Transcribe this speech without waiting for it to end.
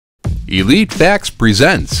Elite Facts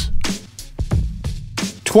presents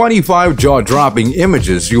 25 jaw-dropping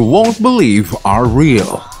images you won't believe are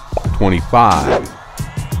real. 25,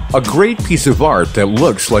 A great piece of art that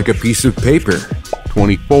looks like a piece of paper.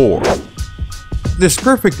 24, This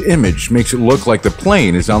perfect image makes it look like the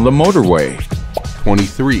plane is on the motorway.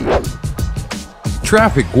 23,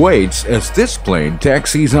 Traffic waits as this plane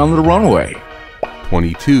taxis on the runway.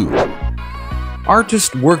 22,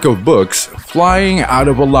 Artist work of books flying out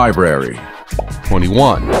of a library.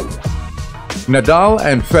 21, Nadal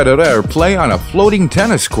and Federer play on a floating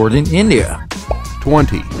tennis court in India.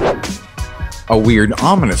 20, A weird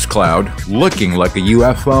ominous cloud looking like a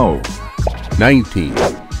UFO. 19,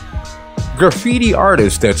 Graffiti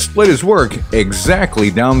artist that split his work exactly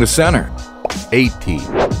down the center. 18,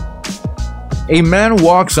 A man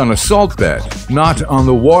walks on a salt bed, not on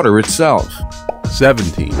the water itself.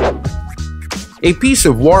 17, A piece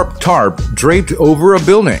of warped tarp draped over a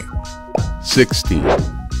building. 16,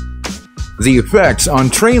 The effects on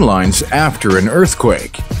train lines after an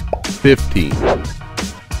earthquake. 15,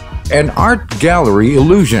 An art gallery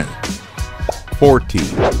illusion. 14,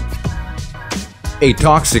 A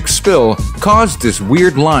toxic spill caused this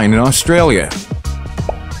weird line in Australia.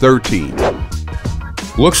 13,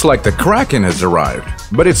 Looks like the Kraken has arrived,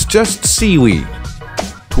 but it's just seaweed.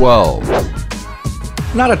 12,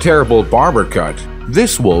 Not a terrible barber cut.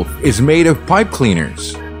 This wolf is made of pipe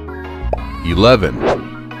cleaners. 11,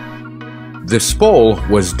 The spole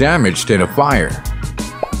was damaged in a fire.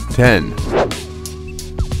 10,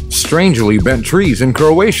 Strangely bent trees in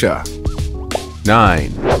Croatia.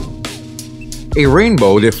 9, A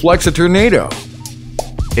rainbow deflects a tornado.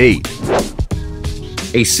 8,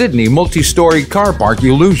 A Sydney multi-story car park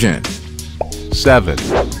illusion. 7,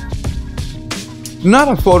 Not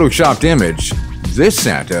a photoshopped image. This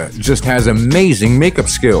Santa just has amazing makeup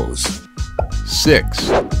skills. 6,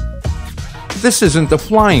 This isn't the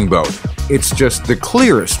flying boat. It's just the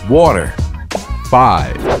clearest water.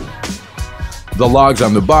 5, The logs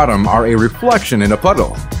on the bottom are a reflection in a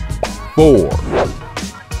puddle. 4,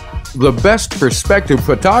 The best perspective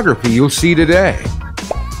photography you'll see today.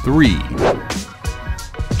 3,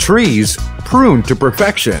 Trees pruned to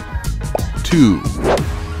perfection. 2,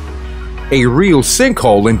 A real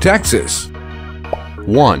sinkhole in Texas.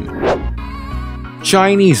 1.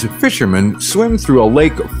 Chinese fishermen swim through a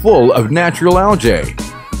lake full of natural algae.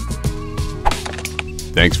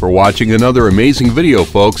 Thanks for watching another amazing video,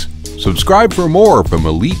 folks. Subscribe for more from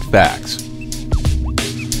Elite Facts.